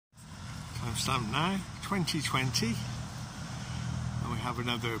Timestamp now, 2020, and we have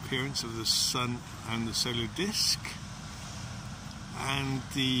another appearance of the Sun and the solar disk, and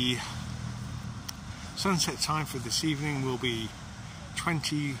the sunset time for this evening will be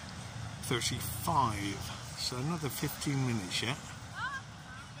 20:35, so another 15 minutes yet.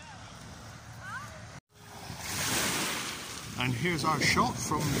 And here's our shot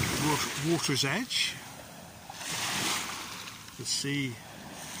from the water's edge. The sea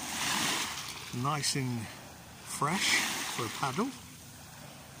nice and fresh for a paddle.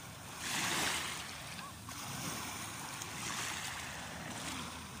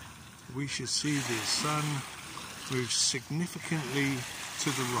 We should see the sun move significantly to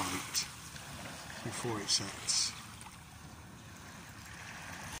the right before it sets.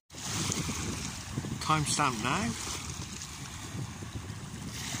 Timestamp now,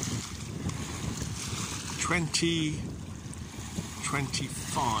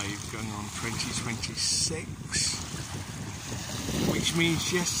 2025 going on 2026, which means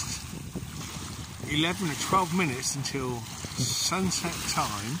just 11 or 12 minutes until sunset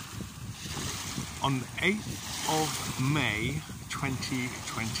time on the 8th of May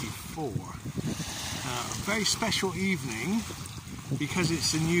 2024. A very special evening because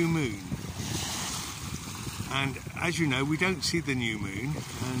it's a new moon, and as you know, we don't see the new moon,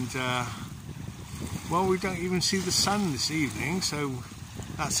 and well, we don't even see the sun this evening, so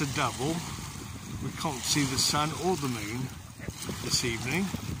that's a double. We can't see the sun or the moon this evening,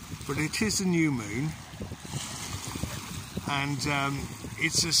 but it is a new moon, and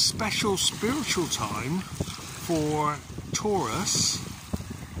it's a special spiritual time for Taurus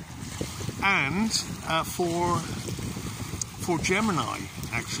and for Gemini,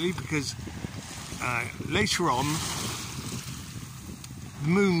 actually, because later on, the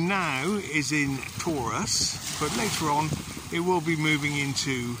moon now is in Taurus, but later on it will be moving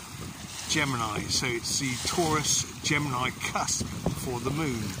into Gemini, so it's the Taurus-Gemini cusp for the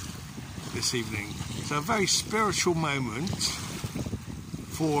moon this evening. So a very spiritual moment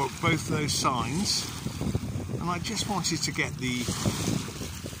for both those signs, and I just wanted to get the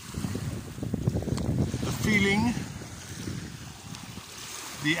feeling,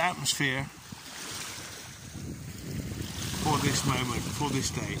 the atmosphere for this moment, for this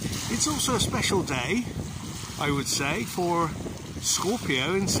day. It's also a special day, I would say, for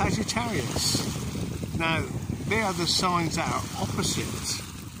Scorpio and Sagittarius. Now, they are the signs that are opposite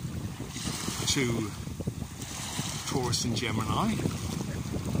to Taurus and Gemini,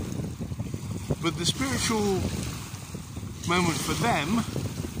 but the spiritual moment for them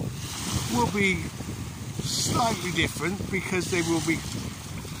will be slightly different, because they will be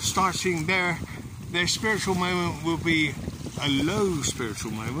starting their spiritual moment will be a low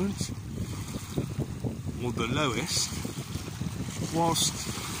spiritual moment, or the lowest, whilst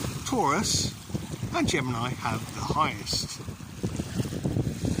Taurus and Gemini have the highest.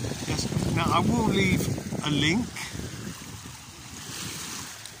 Yes. Now I will leave a link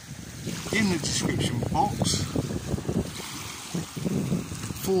in the description box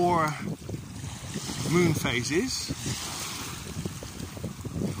for moon phases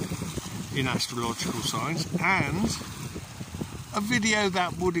in astrological signs, and a video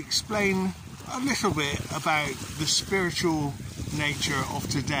that would explain a little bit about the spiritual nature of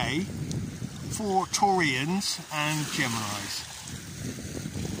today for Taurians and Geminis.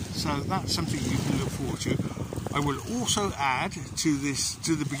 So that's something you can look forward to. I will also add to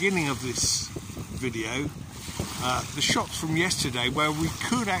the beginning of this video, the shots from yesterday where we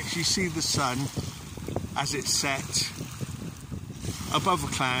could actually see the sun as it set above a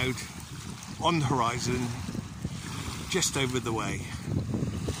cloud on the horizon just over the way.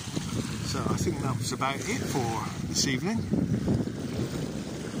 So I think that was about it for this evening.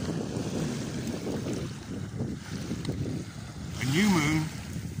 A new moon,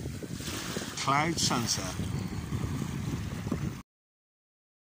 cloud sunset.